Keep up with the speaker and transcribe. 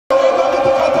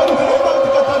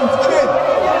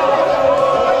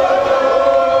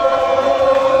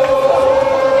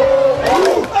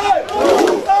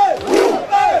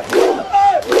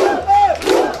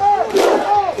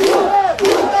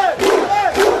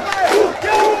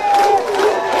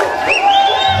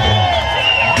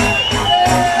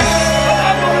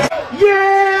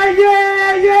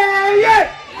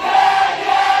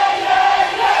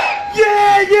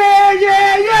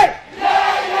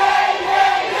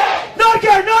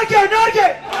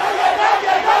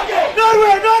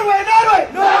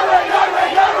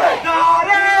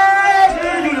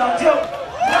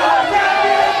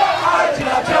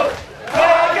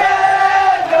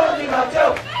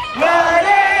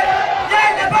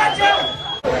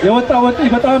የወጣው ወጪ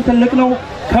በጣም ትልቅ ነው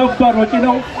ከባድ ወጪ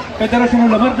ነው ፌዴሬሽኑ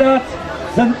ለመርዳት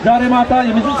ዛሬ ማታ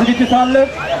ዝግጅት አለ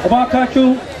እባካችሁ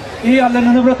ይሄ ያለን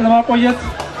ንብረት ለማቆየት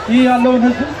ይሄ ያለውን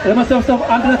ህዝብ ለመሰብሰብ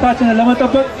አንድነታችንን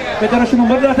ለመጠበቅ ፌዴሬሽኑ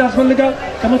መርዳት ያስፈልጋል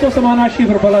ከ180,000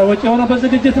 ብር በላይ ወጪ የሆነ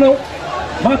በዝግጅት ነው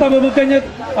ማታ በመገኘት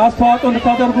አስተዋጽኦ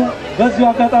እንድታደርጉ በዚሁ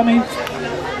አጋጣሚ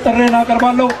ጥሬን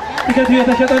አቀርባለሁ ቲኬቱ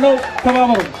የተሸጠ ነው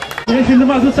ተባበሩ ይህ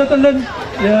ሽልማት ተሰጥልን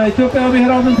የኢትዮጵያ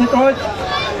ብሔራዊ ተጫዋች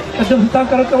ቅድም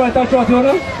ስታንቀረቀባ አይታችኋት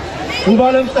ይሆናል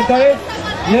ውባለም ጸጋዬ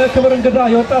የክብር እንግዳ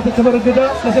የወጣት ክብር እንግዳ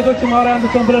ለሴቶች ማሪያ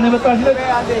እንድትሆን ብለን የመጣች ልጅ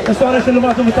እሷን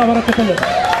ሽልማቱን የምታበረክትልን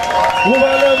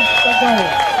ውባለም ጸጋዬ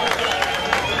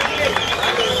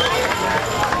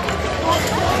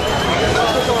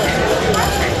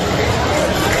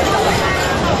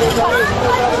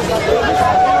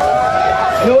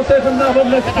ዮሴፍና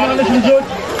በመለስ ትናንሽ ልጆች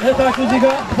እህታችሁ እዚህ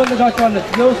ጋር ትፈልጋቸዋለች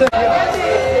ዮሴፍ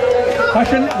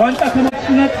ፋሽን ዋንጫ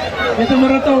ከማሽነት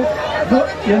የተመረጠው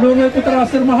የሎሬ ቁጥር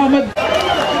 10 መሐመድ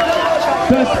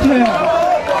best player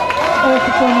of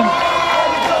the tournament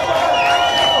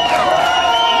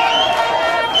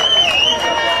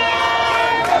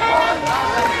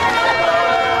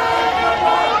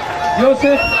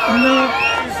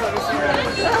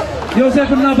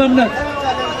ዮሴፍና በእምነት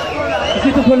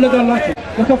እዚህ ተፈልጋላችሁ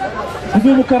ለከፍ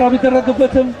ብዙ ሙከራ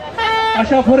ቢደረግበትም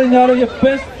አሻፈረኝ ያለው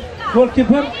የቤስት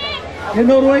ጎልኪፐር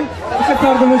የኖርዌይ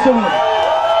ተከታር በመሰለ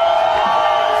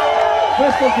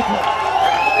ቤስት ጎልኪፐር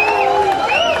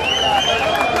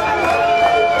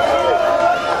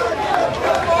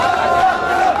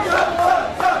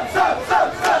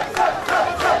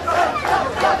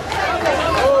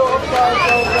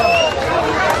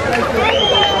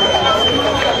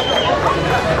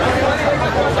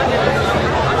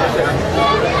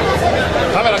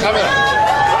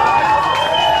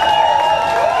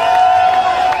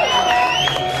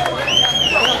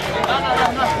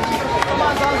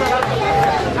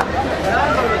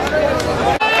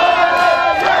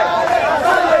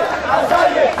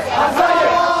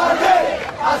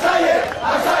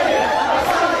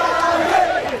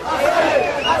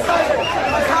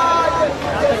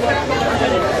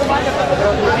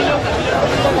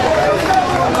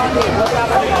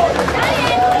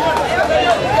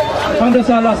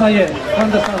Sala saya,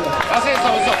 anda sala. Asal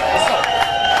so.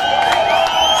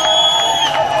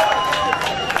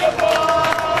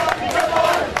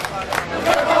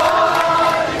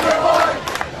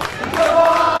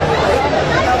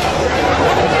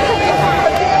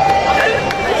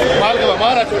 Malga,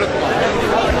 mara tu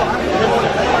lekuma.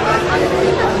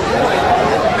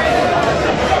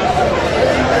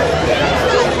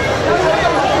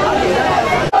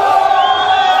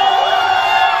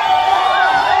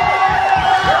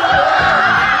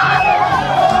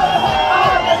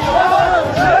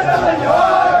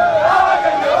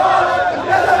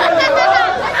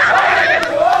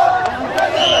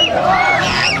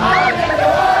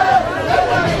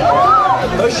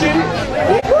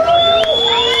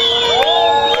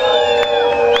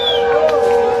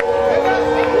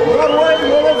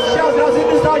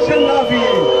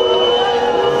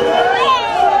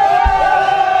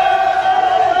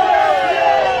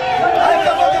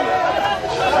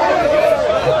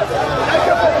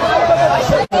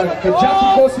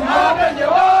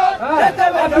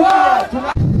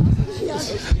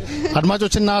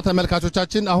 አድማጮችና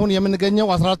ተመልካቾቻችን አሁን የምንገኘው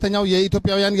 14ኛው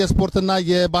የኢትዮጵያውያን የስፖርትና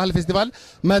የባህል ፌስቲቫል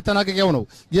መተናቀቂያው ነው።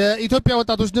 የኢትዮጵያ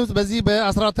ወጣቶች ድምጽ በዚህ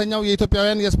በ14ኛው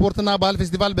የኢትዮጵያውያን የስፖርትና ባህል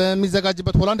ፌስቲቫል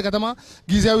በሚዘጋጅበት ሆላንድ ከተማ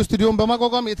ጊዜያዊ ስቱዲዮን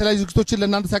በማቋቋም የተለያዩ ዝግጅቶችን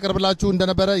ለእናንተ ሲያቀርብላችሁ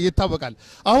እንደነበረ ይታወቃል።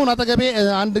 አሁን አጠገቤ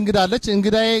አንድ እንግዳ አለች።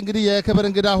 እንግዳዬ እንግዲህ የክብር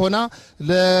እንግዳ ሆና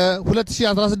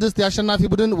ለ2016 የአሸናፊ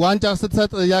ቡድን ዋንጫ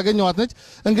ስትሰጥ ያገኘዋት ነች።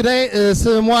 እንግዳዬ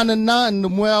ስሟንና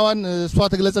ሙያዋን እሷ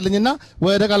ትግለጽልኝና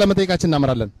ወደ ቃለ መጠይቃችን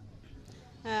እናመራለን።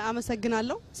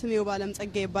 አመሰግናለሁ። ስሜው ባለም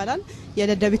ጸጋዬ ይባላል።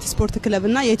 የደደቢት ስፖርት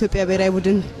ክለብና የኢትዮጵያ ብሔራዊ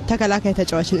ቡድን ተከላካይ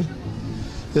ተጫዋች ነኝ።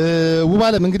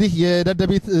 ውባለም እንግዲህ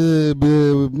የደደቢት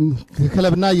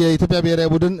ክለብና የኢትዮጵያ ብሔራዊ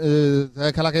ቡድን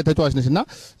ተከላካይ ተጫዋች ነሽና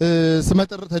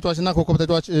ስመጥር ተጫዋችና ኮከብ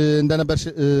ተጫዋች እንደነበርሽ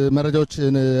መረጃዎች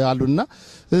አሉና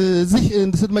እዚህ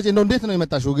ስትመጪ እንዴት ነው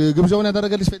የመጣሽው? ግብዣውን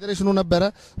ያደረገልሽ ፌዴሬሽኑ ነበረ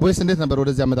ወይስ እንዴት ነበር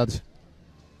ወደዚህ አመጣጥሽ?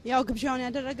 ያው ግብዣውን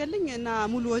ያደረገልኝ እና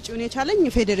ሙሉ ወጪውን የቻለኝ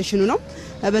ፌዴሬሽኑ ነው።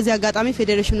 በዚህ አጋጣሚ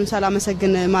ፌዴሬሽኑን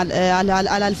ሳላመሰግን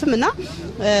አላልፍም እና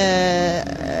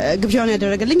ግብዣውን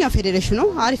ያደረገልኝ ፌዴሬሽኑ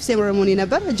አሪፍ ሴሬሞኒ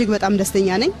ነበር። እጅግ በጣም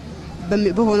ደስተኛ ነኝ።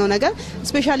 በሆነው ነገር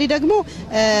ስፔሻሊ ደግሞ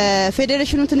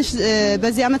ፌዴሬሽኑ ትንሽ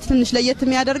በዚህ አመት ትንሽ ለየት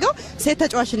የሚያደርገው ሴት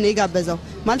ተጫዋች ነው የጋበዘው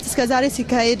ማለት እስከ ዛሬ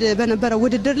ሲካሄድ በነበረው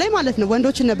ውድድር ላይ ማለት ነው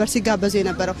ወንዶችን ነበር ሲጋበዙ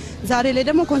የነበረው ዛሬ ላይ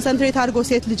ደግሞ ኮንሰንትሬት አድርጎ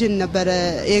ሴት ልጅን ነበር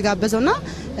የጋበዘውና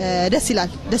ደስ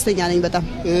ይላል ደስተኛ ነኝ በጣም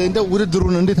እንደው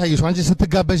ውድድሩን እንዴት አየሽው አንቺ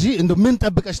ስትጋበዢ እንደው ምን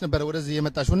ጠብቀሽ ነበር ወደዚህ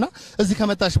የመጣሽውና እዚህ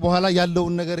ከመጣሽ በኋላ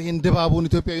ያለውን ነገር ይሄን ድባቡን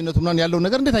ኢትዮጵያዊነቱን ያለውን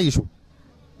ነገር እንዴት አየሽው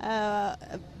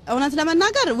እውነት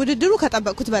ለመናገር ውድድሩ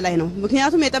ከጠበቅኩት በላይ ነው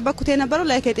ምክንያቱም የጠበቅኩት የነበረው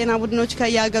ላይ ከጤና ቡድኖች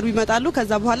ከያገሩ ይመጣሉ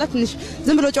ከዛ በኋላ ትንሽ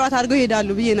ዝም ብሎ ጨዋታ አድርገው ይሄዳሉ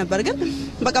ብዬ ነበር ግን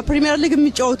በቃ ፕሪሚየር ሊግ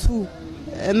የሚጫወቱ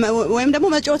ወይም ደግሞ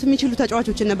መጫወት የሚችሉ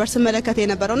ተጫዋቾችን ነበር ስመለከት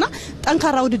የነበረውና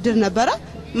ጠንካራ ውድድር ነበረ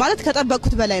ማለት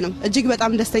ከጠበቅኩት በላይ ነው እጅግ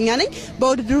በጣም ደስተኛ ነኝ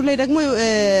በውድድሩ ላይ ደግሞ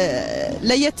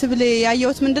ለየት ብለ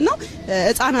ያየሁት ምንድነው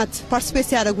ህፃናት ፓርቲሲፔት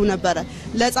ሲያደርጉ ነበር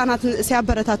ለህፃናት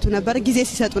ሲያበረታቱ ነበር ጊዜ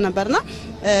ሲሰጡ ነበርና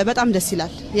በጣም ደስ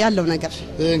ይላል ያለው ነገር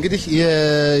እንግዲህ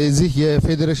የዚህ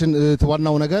የፌዴሬሽን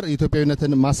ዋናው ነገር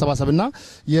ኢትዮጵያዊነትን ማሰባሰብና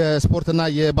የስፖርትና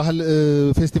የባህል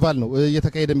ፌስቲቫል ነው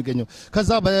እየተካሄደ የሚገኘው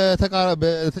ከዛ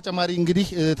በተጨማሪ እንግዲህ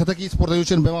ተተኪ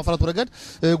ስፖርተኞችን በማፍራቱ ረገድ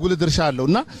ጉልህ ድርሻ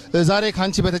አለውና ዛሬ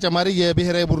ካንቺ በተጨማሪ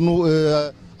የብሔራዊ ቡድኑ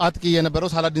አጥቂ የነበረው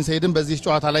ሳላዲን ሰይድን በዚህ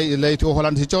ጨዋታ ላይ ለኢትዮ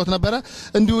ሆላንድ ሲጫወት ነበረ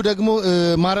እንዲሁ ደግሞ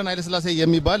ማረን ኃይለስላሴ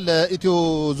የሚባል ለኢትዮ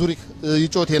ዙሪክ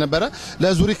ይጫወት የነበረ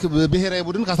ለዙሪክ ብሔራዊ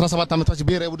ቡድን ከ17 ዓመት በታች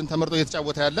ብሔራዊ ቡድን ተመርጦ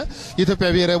እየተጫወተ ያለ የኢትዮጵያ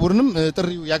ብሔራዊ ቡድንም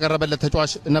ጥሪው ያቀረበለት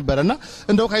ተጫዋች ነበርና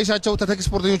እንደው ካይሻቸው ተተኪ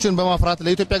ስፖርተኞችን በማፍራት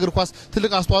ለኢትዮጵያ እግር ኳስ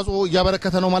ትልቅ አስተዋጽኦ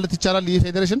እያበረከተ ነው ማለት ይቻላል ይህ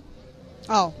ፌዴሬሽን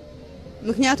አዎ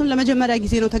ምክንያቱም ለመጀመሪያ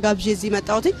ጊዜ ነው ተጋብዤ እዚህ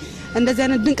መጣሁት እንደዚህ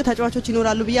አይነት ድንቅ ተጫዋቾች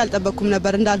ይኖራሉ ብዬ አልጠበቅኩም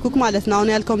ነበር እንዳልኩክ ማለት ነው አሁን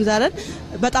ያልከውም ዛሬን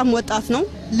በጣም ወጣት ነው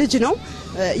ልጅ ነው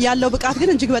ያለው ብቃት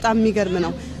ግን እጅግ በጣም የሚገርም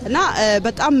ነው እና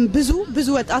በጣም ብዙ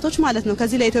ወጣቶች ማለት ነው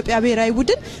ከዚህ ለኢትዮጵያ ብሔራዊ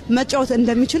ቡድን መጫወት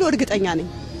እንደሚችሉ እርግጠኛ ነኝ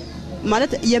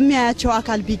ማለት የሚያያቸው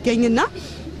አካል ቢገኝና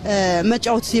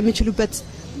መጫወት የሚችሉበት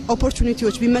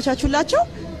ኦፖርቹኒቲዎች ቢመቻቹላቸው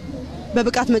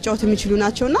በብቃት መጫወት የሚችሉ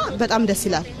ናቸውና በጣም ደስ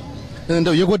ይላል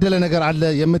እንደው የጎደለ ነገር አለ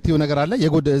የምትዩ ነገር አለ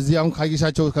እዚህ አሁን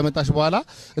ካይሻቸው ከመጣሽ በኋላ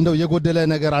እንደው የጎደለ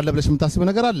ነገር አለ ብለሽ የምታስቢው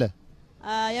ነገር አለ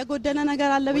የጎደለ ነገር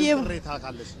አለ ብዬ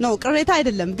ነው ቅሬታ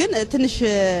አይደለም ግን ትንሽ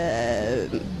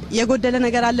የጎደለ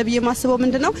ነገር አለ ብዬ ማስበው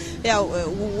ምንድነው ያው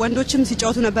ወንዶችም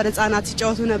ሲጫወቱ ነበር ህፃናት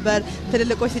ሲጫወቱ ነበር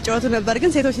ትልልቆች ሲጫወቱ ነበር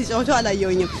ግን ሴቶች ሲጫወቱ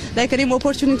አላየውኝም ላይክ እኔም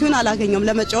ኦፖርቹኒቲውን አላገኘውም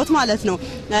ለመጫወት ማለት ነው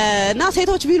እና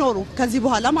ሴቶች ቢኖሩ ከዚህ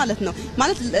በኋላ ማለት ነው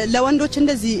ማለት ለወንዶች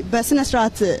እንደዚህ በስነ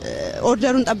ስርዓት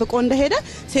ኦርደሩን ጠብቆ እንደሄደ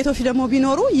ሴቶች ደግሞ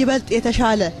ቢኖሩ ይበልጥ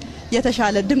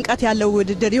የተሻለ ድምቀት ያለው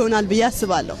ውድድር ይሆናል ብዬ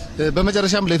አስባለሁ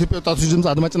በመጨረሻም ለኢትዮጵያ ወጣቶች ድምጽ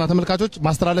አድማጭና ተመልካቾች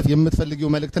ማስተላለፍ የምትፈልጊው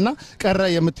መልእክትና ቀረ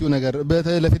የምትዩ ነገር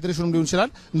ለፌዴሬሽኑም ሊሆን ይችላል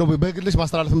ነው በግልሽ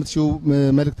ማስተላለፍ የምትችው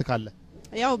መልእክት ካለ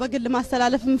ያው በግል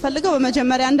ማስተላለፍ የምፈልገው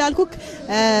በመጀመሪያ እንዳልኩክ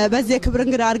በዚህ ክብር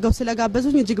እንግዳ አድርገው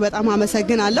ስለጋበዙኝ እጅግ በጣም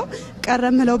አመሰግናለሁ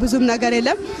ቀረምለው ብዙም ነገር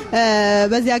የለም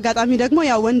በዚህ አጋጣሚ ደግሞ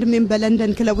ያው ወንድሜም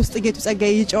በለንደን ክለብ ውስጥ ጌቱ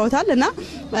ጸጋይ ይጫወታልና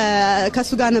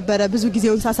ከሱ ጋር ነበረ ብዙ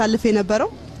ጊዜውን ሳሳልፍ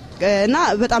የነበረው እና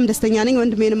በጣም ደስተኛ ነኝ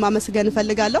ወንድሜንም ማመስገን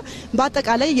ፈልጋለሁ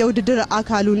በአጠቃላይ የውድድር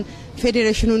አካሉን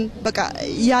ፌዴሬሽኑን በቃ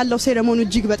ያለው ሴሬሞኒ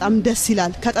እጅግ በጣም ደስ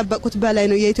ይላል ከጠበቁት በላይ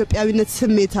ነው የኢትዮጵያዊነት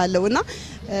ስሜት አለውና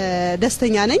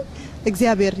ደስተኛ ነኝ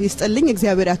እግዚአብሔር ይስጥልኝ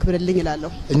እግዚአብሔር ያክብርልኝ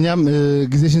ይላልው እኛም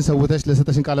ጊዜሽን ሰውተሽ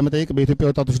ለሰጠሽን ቃለ መጠይቅ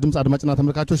በኢትዮጵያ ወጣቶች ድምጽ አድማጭና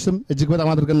ተመልካቾች ስም እጅግ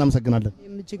በጣም አድርገን እናመሰግናለን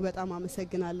እጅግ በጣም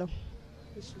አመሰግናለሁ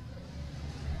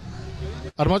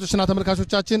አድማጮችና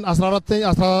ተመልካቾቻችን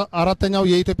 14ኛው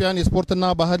የኢትዮጵያን የስፖርትና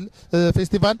ባህል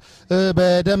ፌስቲቫል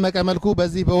በደመቀ መልኩ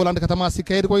በዚህ በሆላንድ ከተማ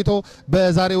ሲካሄድ ቆይቶ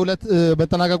በዛሬው ዕለት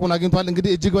መጠናቀቁን አግኝቷል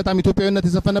እንግዲህ እጅግ በጣም ኢትዮጵያዊነት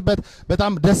የሰፈነበት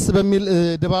በጣም ደስ በሚል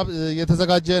ድባብ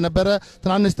የተዘጋጀ ነበረ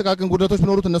ትናንሽ ጥቃቅን ጉዳቶች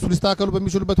ቢኖሩት እነሱ ሊስተካከሉ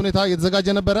በሚችሉበት ሁኔታ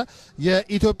የተዘጋጀ ነበረ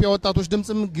የኢትዮጵያ ወጣቶች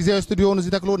ድምጽም ጊዜያዊ ስቱዲዮውን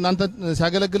እዚህ ተክሎ እናንተ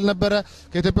ሲያገለግል ነበረ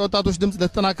ከኢትዮጵያ ወጣቶች ድምጽ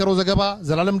ለተጠናከረው ዘገባ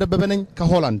ዘላለም ደበበ ነኝ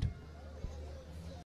ከሆላንድ